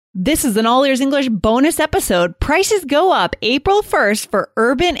This is an All Ears English bonus episode. Prices go up April 1st for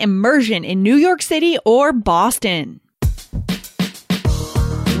urban immersion in New York City or Boston.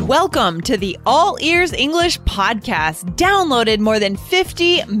 Welcome to the All Ears English podcast. Downloaded more than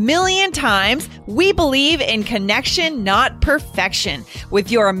 50 million times, we believe in connection, not perfection.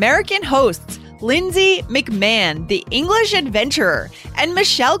 With your American hosts, Lindsay McMahon, the English adventurer, and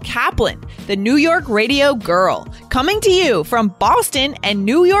Michelle Kaplan, the New York radio girl, coming to you from Boston and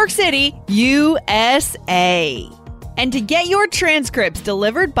New York City, USA. And to get your transcripts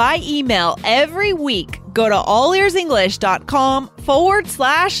delivered by email every week, go to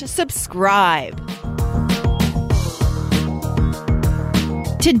allearsenglish.com/subscribe.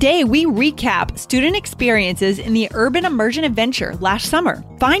 Today, we recap student experiences in the Urban Immersion Adventure last summer.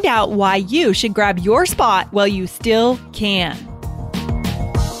 Find out why you should grab your spot while you still can.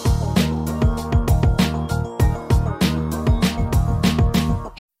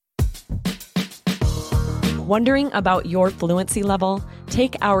 Wondering about your fluency level?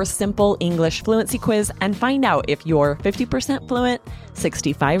 Take our simple English fluency quiz and find out if you're 50% fluent,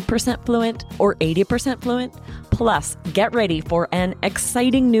 65% fluent, or 80% fluent. Plus, get ready for an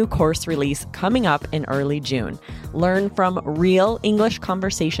exciting new course release coming up in early June. Learn from real English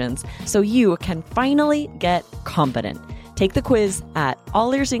conversations so you can finally get confident. Take the quiz at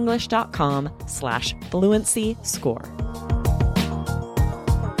allearsenglish.com/fluency score.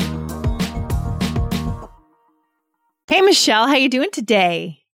 Hey, Michelle, how you doing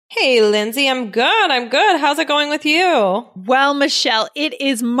today? Hey, Lindsay, I'm good. How's it going with you? Well, Michelle, it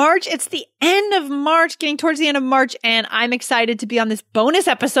is March. It's the end of March, getting towards the end of March, and I'm excited to be on this bonus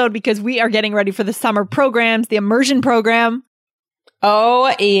episode because we are getting ready for the summer programs, the immersion program.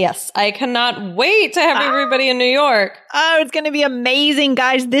 Oh, yes. I cannot wait to have everybody in New York. Oh, it's going to be amazing,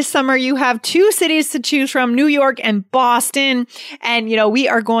 guys. This summer, you have two cities to choose from, New York and Boston. And, we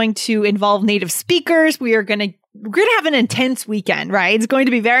are going to involve native speakers. We're going to have an intense weekend, right? It's going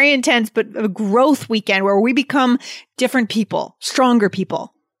to be very intense, but a growth weekend where we become different people, stronger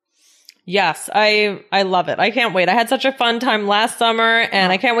people. Yes, I love it. I can't wait. I had such a fun time last summer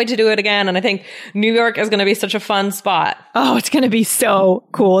and I can't wait to do it again. And I think New York is going to be such a fun spot. Oh, it's going to be so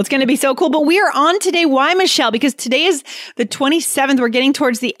cool. It's going to be so cool. But we are on today. Why, Michelle? Because today is the 27th. We're getting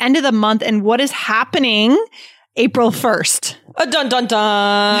towards the end of the month. And what is happening April 1st? Dun, dun,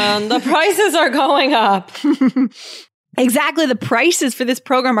 dun. The prices are going up. Exactly. The prices for this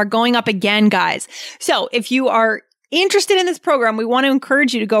program are going up again, guys. So if you are interested in this program, we want to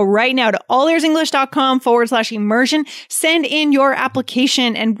encourage you to go right now to allearsenglish.com/immersion. Send in your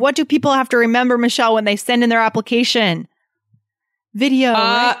application. And what do people have to remember, Michelle, when they send in their application? Video,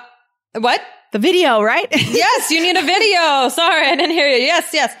 right? What? The video, right? Yes, you need a video. Sorry, I didn't hear you.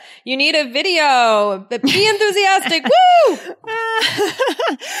 Yes. You need a video. But be enthusiastic. Woo!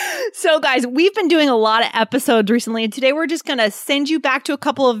 So, guys, we've been doing a lot of episodes recently, and today we're just going to send you back to a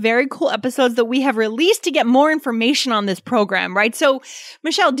couple of very cool episodes that we have released to get more information on this program, right? So,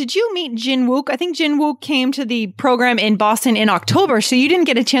 Michelle, did you meet Jin Wook? I think Jin Wook came to the program in Boston in October, so you didn't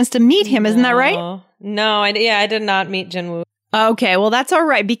get a chance to meet him. Isn't that right? No, I did not meet Jin Wook. Okay, well, that's all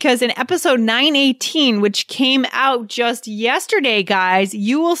right, because in episode 918, which came out just yesterday, guys,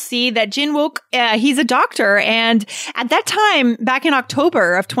 you will see that Jin Wook, he's a doctor. And at that time, back in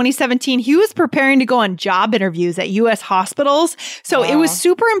October of 2017, he was preparing to go on job interviews at U.S. hospitals. So It was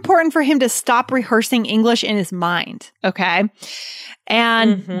super important for him to stop rehearsing English in his mind. Okay.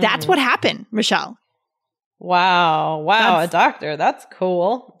 And that's what happened, Michelle. Wow, a doctor. That's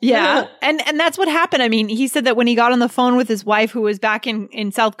cool. Yeah. And that's what happened. I mean, he said that when he got on the phone with his wife, who was back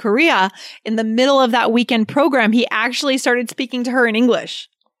in South Korea, in the middle of that weekend program, he actually started speaking to her in English.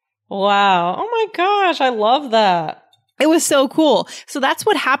 Wow. Oh my gosh. I love that. It was so cool. So that's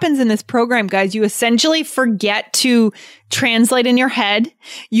what happens in this program, guys. You essentially forget to translate in your head.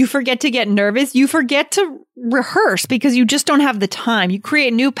 You forget to get nervous. You forget to rehearse because you just don't have the time. You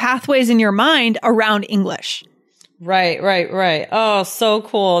create new pathways in your mind around English. Right. Oh, so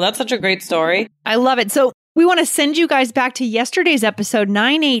cool. That's such a great story. I love it. So we want to send you guys back to yesterday's episode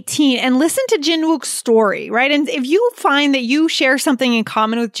 918 and listen to Jin Wook's story, right? And if you find that you share something in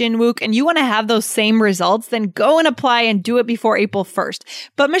common with Jin Wook and you want to have those same results, then go and apply and do it before April 1st.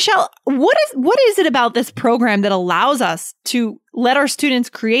 But Michelle, what is it about this program that allows us to let our students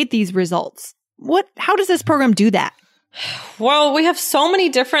create these results? How does this program do that? Well, we have so many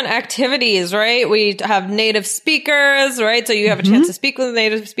different activities, right? We have native speakers, right? So you have a chance to speak with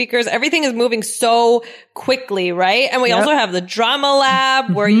native speakers. Everything is moving so quickly, right? And we also have the drama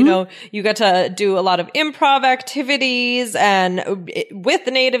lab where, you know, you get to do a lot of improv activities and with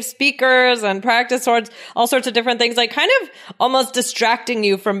the native speakers and practice all sorts of different things, like kind of almost distracting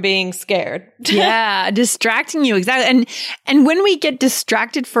you from being scared. Yeah, distracting you. Exactly. And when we get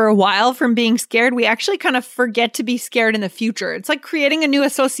distracted for a while from being scared, we actually kind of forget to be scared in the future. It's like creating a new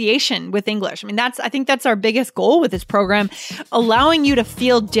association with English. I mean, I think that's our biggest goal with this program, allowing you to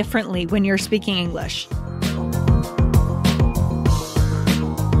feel differently when you're speaking English.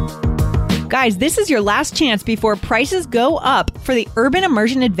 Guys, this is your last chance before prices go up for the Urban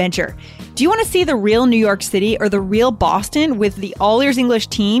Immersion Adventure. Do you want to see the real New York City or the real Boston with the All Ears English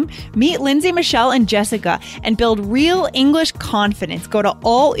team? Meet Lindsay, Michelle, and Jessica and build real English confidence. Go to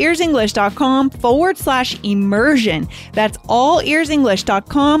allearsenglish.com/immersion. That's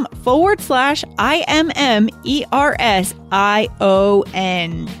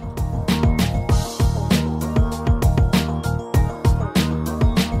allearsenglish.com/IMMERSION.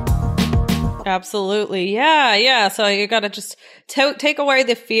 Absolutely. Yeah. So you got to just take away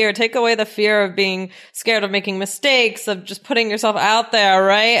the fear of being scared of making mistakes, of just putting yourself out there,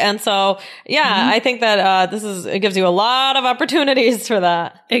 right? And so, I think that it gives you a lot of opportunities for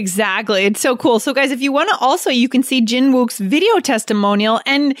that. Exactly. It's so cool. So guys, if you want to also, you can see Jin Wook's video testimonial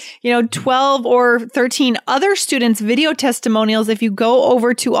and, 12 or 13 other students' video testimonials if you go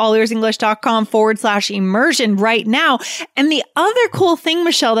over to allearsenglish.com/immersion right now. And the other cool thing,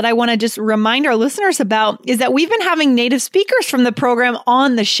 Michelle, that I want to just remind our listeners about is that we've been having native speakers from the program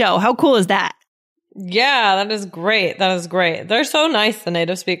on the show. How cool is that? Yeah, that is great. They're so nice, the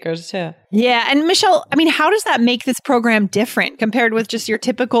native speakers too. Yeah. And Michelle, I mean, how does that make this program different compared with just your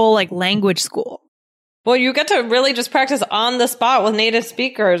typical language school? Well, you get to really just practice on the spot with native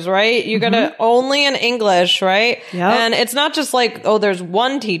speakers, right? You get to only in English, right? Yep. And it's not just like, oh, there's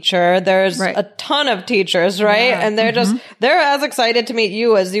one teacher. There's a ton of teachers, right? Yeah. And they're they're as excited to meet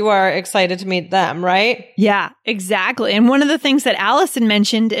you as you are excited to meet them, right? Yeah, exactly. And one of the things that Allison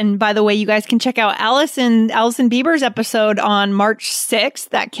mentioned, and by the way, you guys can check out Allison Bieber's episode on March 6th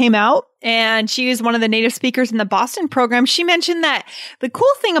that came out. And she is one of the native speakers in the Boston program. She mentioned that the cool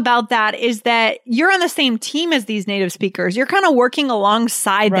thing about that is that you're on the same team as these native speakers. You're kind of working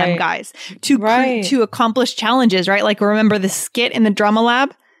alongside them, guys, to accomplish challenges, right? Like, remember the skit in the drama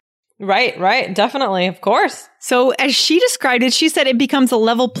lab? Right. Definitely. Of course. So as she described it, she said it becomes a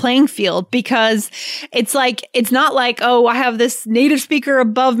level playing field because it's not like, oh, I have this native speaker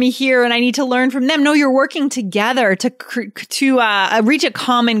above me here and I need to learn from them. No, you're working together to reach a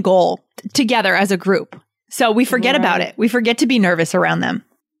common goal together as a group. So we forget about it. We forget to be nervous around them.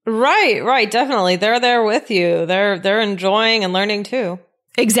 Right. Definitely. They're there with you. They're enjoying and learning too.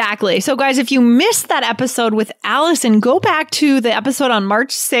 Exactly. So guys, if you missed that episode with Allison, go back to the episode on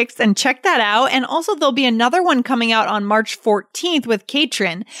March 6th and check that out. And also there'll be another one coming out on March 14th with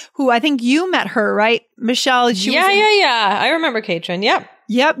Katrin, who I think you met her, right? Michelle? Yeah. I remember Katrin. Yep.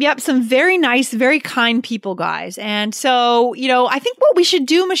 Yep. Some very nice, very kind people, guys. And so, I think what we should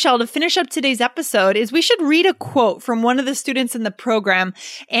do, Michelle, to finish up today's episode is we should read a quote from one of the students in the program,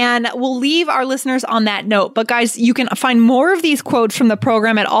 and we'll leave our listeners on that note. But guys, you can find more of these quotes from the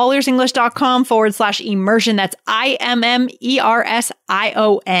program at allearsenglish.com/immersion. That's IMMERSION.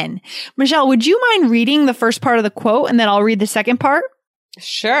 Michelle, would you mind reading the first part of the quote and then I'll read the second part?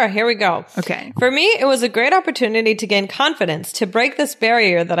 Sure. Here we go. Okay. For me, it was a great opportunity to gain confidence, to break this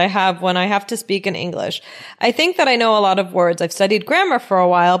barrier that I have when I have to speak in English. I think that I know a lot of words. I've studied grammar for a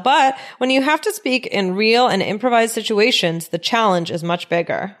while, but when you have to speak in real and improvised situations, the challenge is much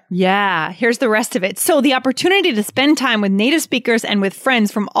bigger. Yeah. Here's the rest of it. So the opportunity to spend time with native speakers and with friends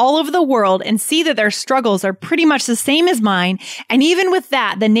from all over the world and see that their struggles are pretty much the same as mine. And even with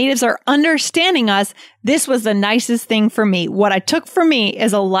that, the natives are understanding us. This was the nicest thing for me. What I took from me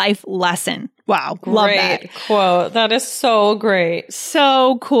is a life lesson. Wow. Love that. Great quote. That is so great.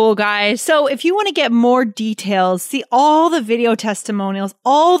 So cool, guys. So if you want to get more details, see all the video testimonials,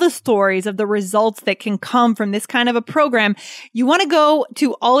 all the stories of the results that can come from this kind of a program, you want to go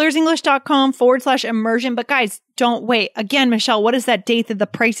to allearsenglish.com/immersion. But guys, don't wait. Again, Michelle, what is that date that the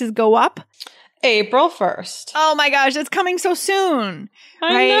prices go up? April 1st. Oh my gosh, it's coming so soon.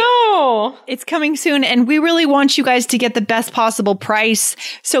 I know. It's coming soon, and we really want you guys to get the best possible price.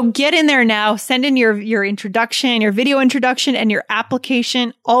 So get in there now. Send in your introduction, your video introduction, and your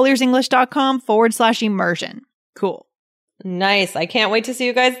application, allearsenglish.com/immersion. Cool. Nice. I can't wait to see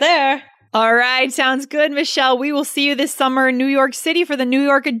you guys there. All right. Sounds good, Michelle. We will see you this summer in New York City for the New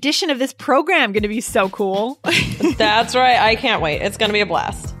York edition of this program. Going to be so cool. That's right. I can't wait. It's going to be a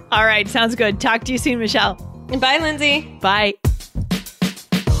blast. All right. Sounds good. Talk to you soon, Michelle. Bye, Lindsay. Bye.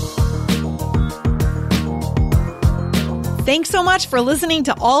 Thanks so much for listening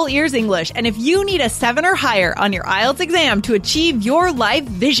to All Ears English. And if you need a 7 or higher on your IELTS exam to achieve your life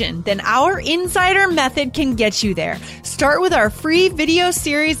vision, then our Insider Method can get you there. Start with our free video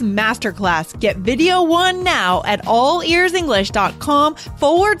series masterclass. Get video 1 now at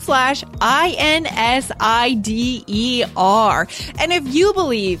allearsenglish.com/INSIDER. And if you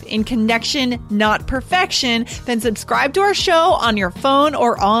believe in connection, not perfection, then subscribe to our show on your phone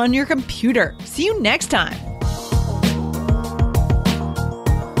or on your computer. See you next time.